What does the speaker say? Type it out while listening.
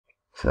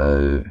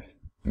So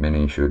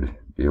many should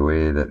be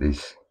aware that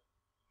this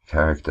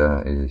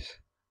character is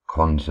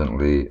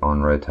constantly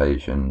on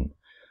rotation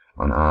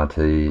on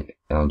RT,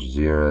 Al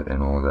Jazeera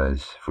and all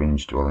those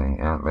fringe dwelling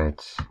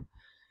outlets.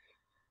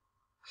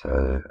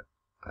 So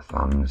a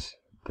thumbs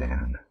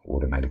down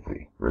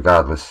automatically,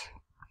 regardless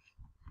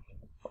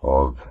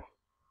of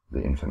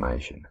the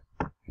information.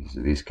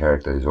 This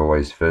character is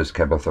always first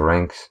cab off the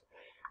ranks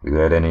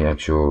without any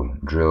actual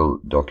drill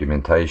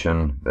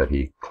documentation that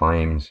he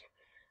claims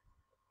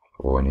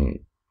or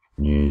any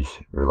news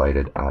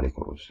related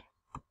articles.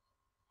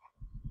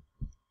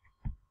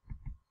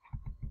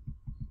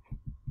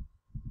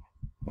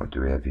 What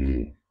do we have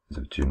here? As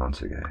of 2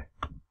 months ago,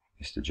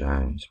 Mr.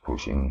 Jones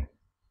pushing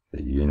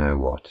the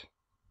you-know-what.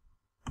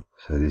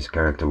 So this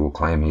character will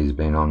claim he's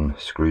been on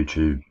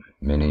ScrewTube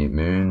many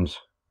moons,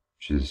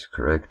 which is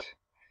correct.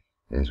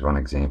 There's one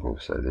example,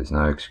 so there's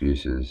no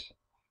excuses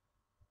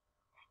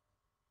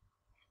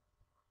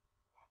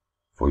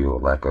for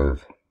your lack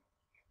of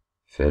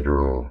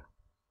federal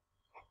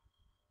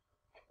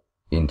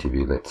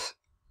interview, let's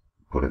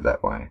put it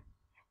that way.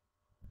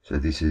 So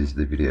this is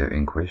the video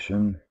in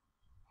question,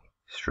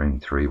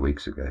 streamed 3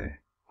 weeks ago.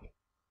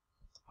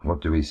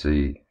 What do we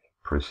see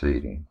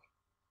proceeding?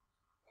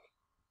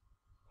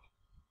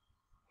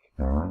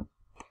 Alright,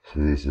 so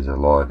this is a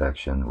live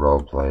action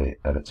roleplay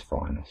at its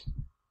finest.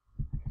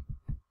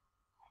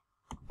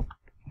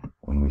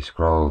 When we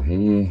scroll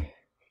here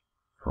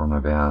from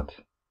about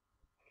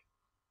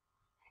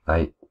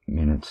 8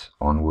 minutes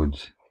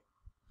onwards,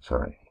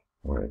 sorry,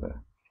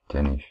 wherever,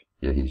 10ish,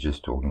 yeah, he's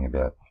just talking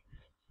about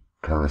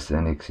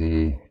calisthenics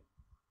here.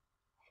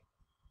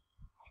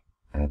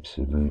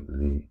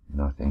 Absolutely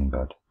nothing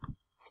but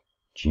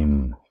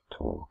gym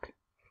talk.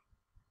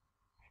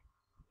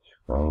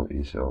 Scroll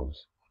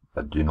yourselves,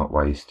 but do not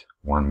waste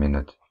 1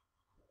 minute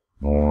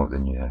more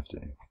than you have to.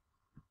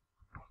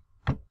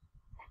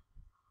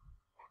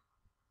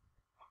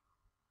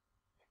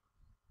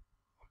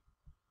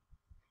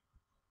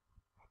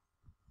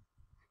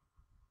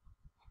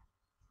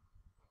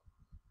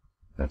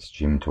 That's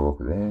gym talk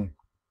there.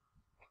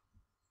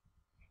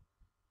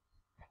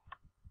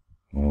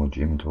 More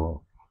gym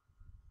talk.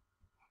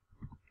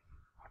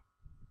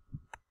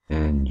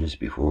 And just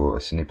before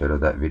a snippet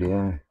of that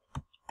video,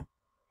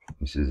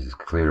 this is as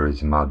clear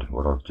as mud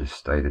what I've just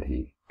stated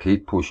here.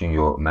 Keep pushing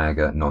your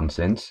MAGA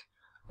nonsense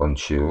on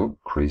Shield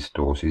Chris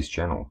Dorsey's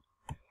channel.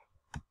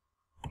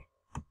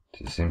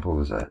 It's as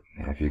simple as that.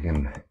 Now, if you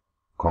can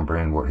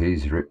comprehend what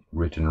he's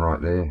written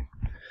right there,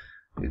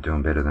 you're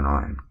doing better than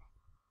I am.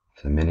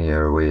 So many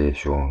are aware,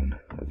 Shawn,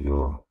 of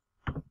your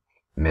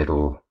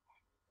metal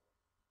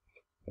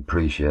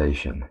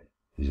appreciation.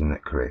 Isn't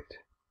that correct?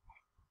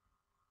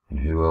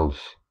 And who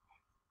else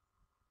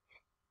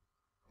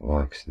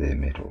likes their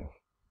metal?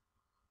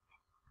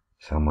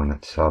 Someone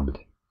that subbed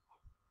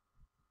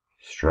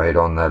straight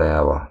on that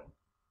hour.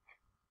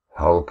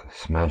 Hulk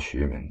smash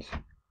humans.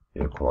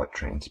 You're quite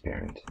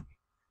transparent.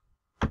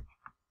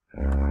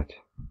 Alright.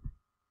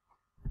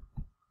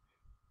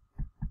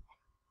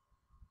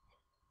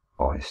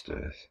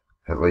 Oysters.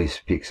 At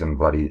least pick some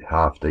bloody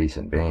half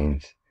decent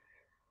bands.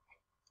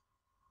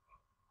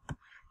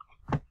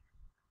 If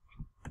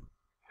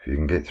you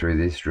can get through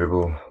this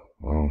dribble,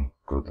 well,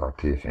 good luck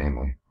to your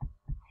family.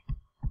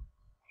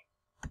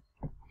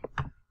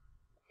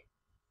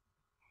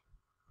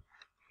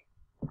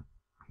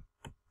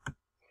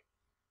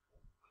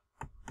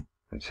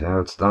 That's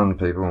how it's done,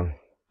 people.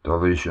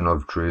 Dilution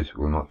of truth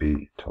will not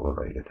be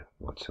tolerated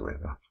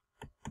whatsoever.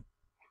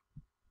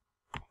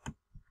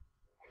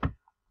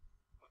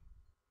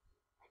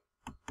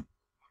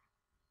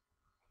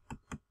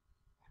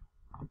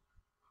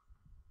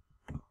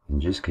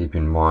 And just keep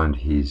in mind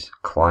his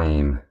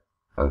claim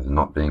of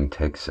not being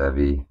tech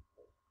savvy.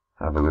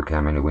 Have a look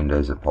how many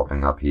windows are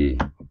popping up here.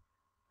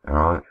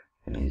 Alright?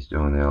 And he's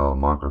doing the old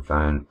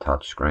microphone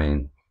touch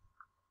screen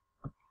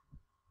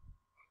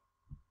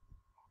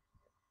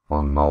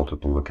on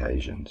multiple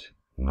occasions.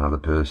 Another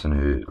person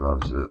who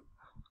loves the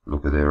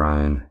look of their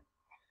own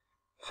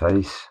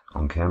face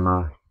on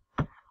camera.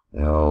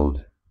 The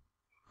old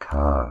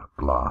car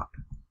LARP.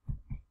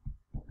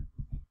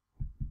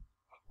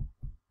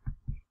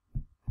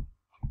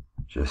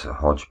 Just a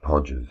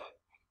hodgepodge of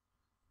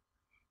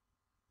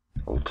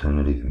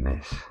alternative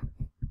mess.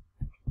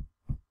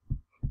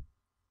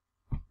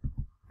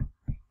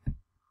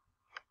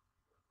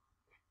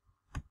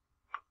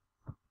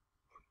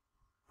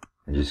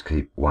 And just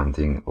keep one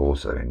thing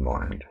also in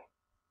mind,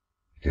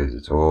 because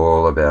it's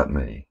all about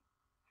me.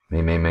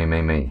 Me, me, me,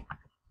 me, me.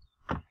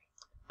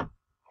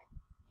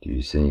 Do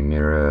you see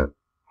mirror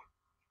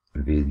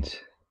vids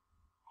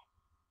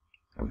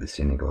of the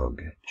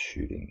Synagogue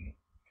shooting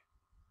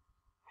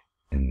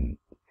and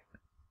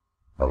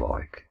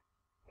alike?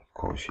 Of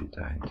course you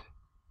don't.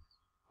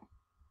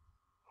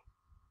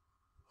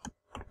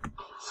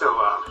 So,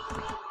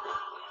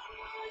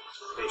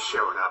 they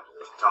showed up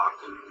to talk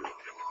to me.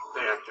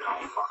 They acted all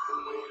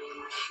fucking weird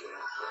and shit.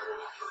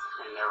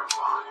 And they were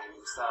lying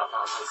and stuff.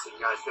 I was like, so you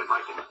guys didn't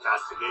like get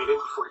investigated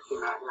before you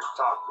came out here to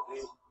talk to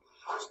me?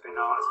 just paying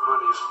all this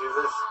money to do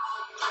this.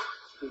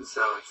 And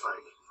so it's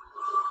like,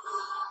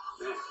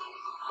 man,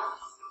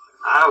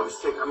 I always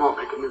think I'm gonna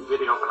make a new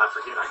video, but I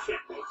forget I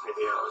can't make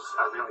videos.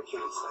 I really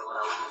can't say what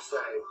I want to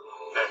say.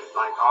 That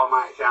like all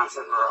my accounts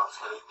everywhere else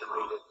are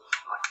deleted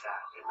like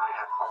that, and I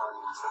have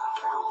millions of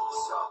accounts,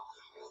 so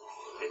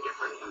they get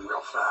rid of them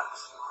real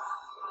fast.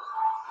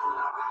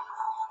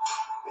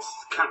 This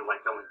is kind of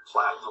like the only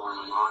platform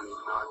I'm on,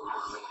 even though I've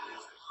never made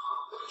music.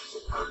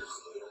 I was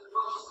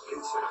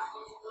considering.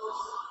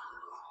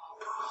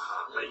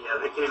 But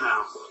yeah, they came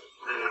out.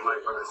 They didn't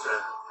like what I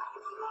said.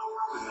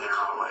 And they're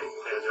all like,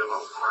 they had their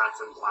little threats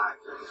in black,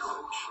 and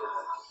shit.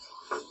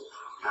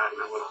 Had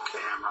my little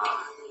camera.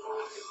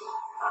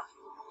 I'm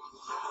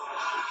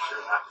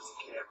sure that was a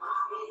camera.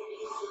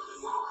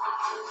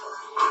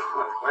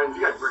 Why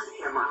didn't you guys bring a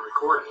camera and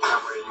record it? That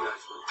way you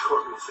guys can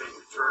record me saying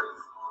the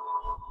truth.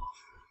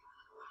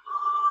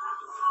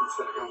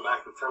 Instead of going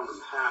back and telling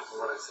them half of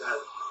what I said.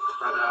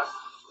 But,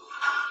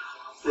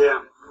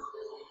 yeah.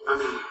 I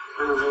mean,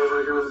 I don't know if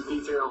I go into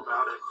detail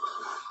about it.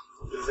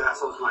 These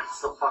assholes might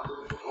still fucking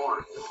me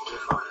more if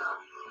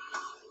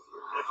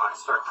I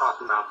start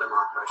talking about them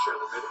after I share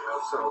the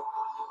video. So,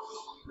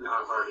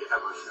 I've already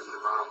had my family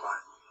robbed by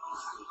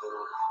these people.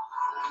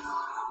 And,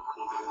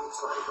 even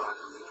started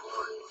driving me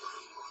for it.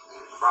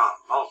 Robbed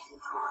multiple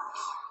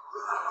times.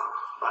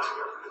 By the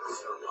government.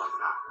 So, I'm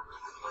not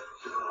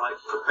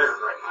prepared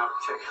right now to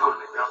take on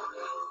the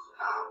government.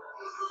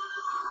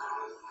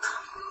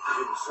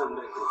 Maybe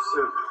someday we'll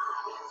soon.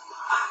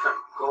 Got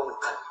gold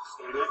tax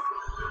in it.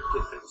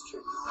 Get things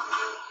changed.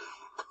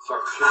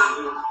 Start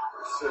changing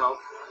myself.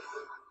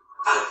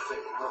 Start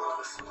taking over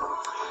this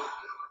stuff.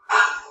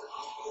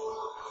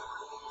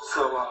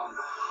 So,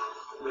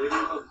 maybe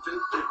we'll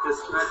get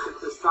disconnected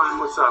this time.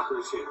 What's up?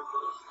 Who's here?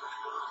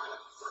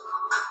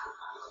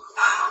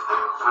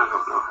 I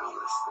don't know how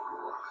this thing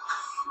works.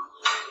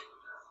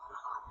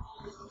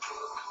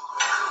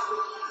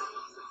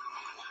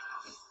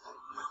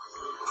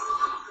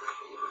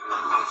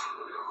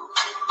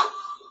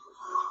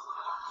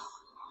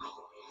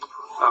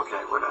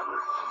 Okay, whatever.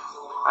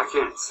 I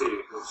can't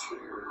see who's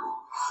here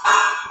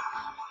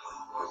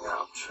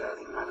without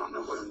chatting. I don't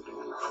know what I'm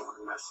doing. I don't want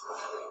to mess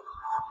that up.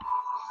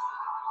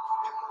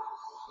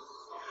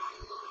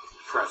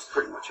 Press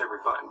pretty much every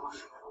button on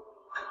it.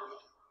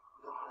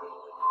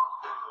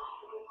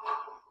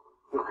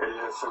 Okay,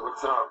 yeah, so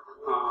what's up?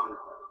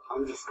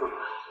 I'm just gonna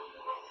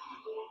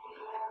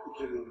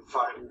get into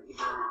fighting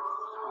here.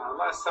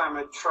 Last time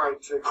I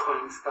tried to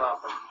explain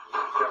stuff and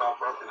get all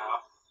broken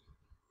up.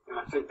 And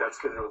I think that's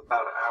because it was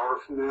about an hour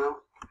from now.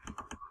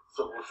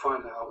 So we'll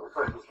find out.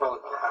 It was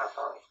probably about a half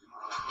hour from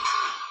now.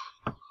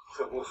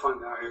 So we'll find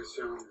out here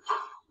soon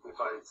if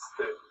I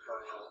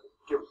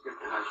get a good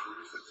connection.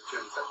 Usually the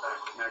gyms have bad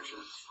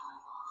connections.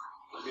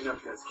 Let me know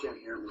if you guys can't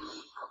hear me in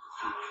a couple of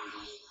feet from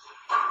me.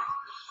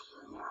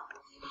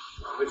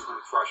 At least when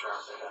it's rush hour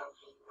they have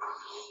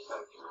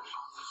bad connections.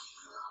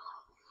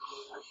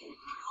 I can't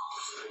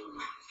stream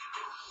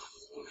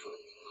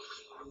usually.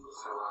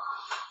 So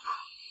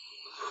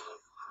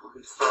we'll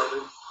get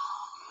started.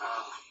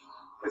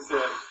 Like I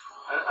said,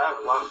 I have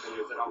a lot of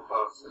videos that I'll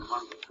post, and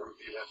one is going to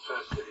be that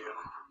first video.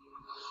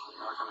 I'm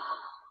not going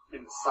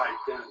to incite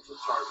them to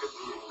target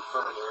me even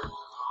further.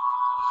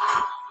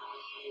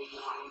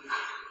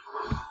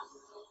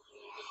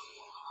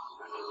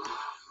 I mean,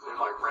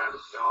 they're like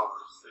rabid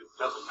dogs. It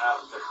doesn't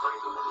matter if they're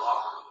breaking the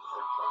law.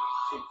 They're going to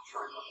keep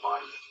trying to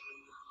fight it.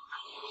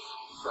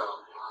 So,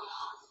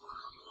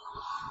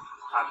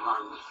 I've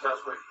learned the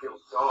best way to kill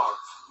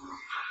dogs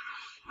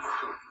is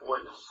to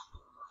avoid them.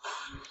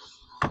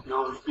 You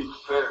always be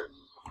prepared.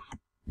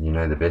 You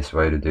know the best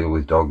way to deal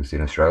with dogs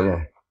in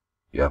Australia?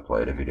 You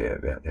upload a video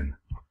about them.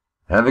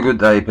 Have a good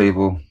day,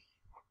 people.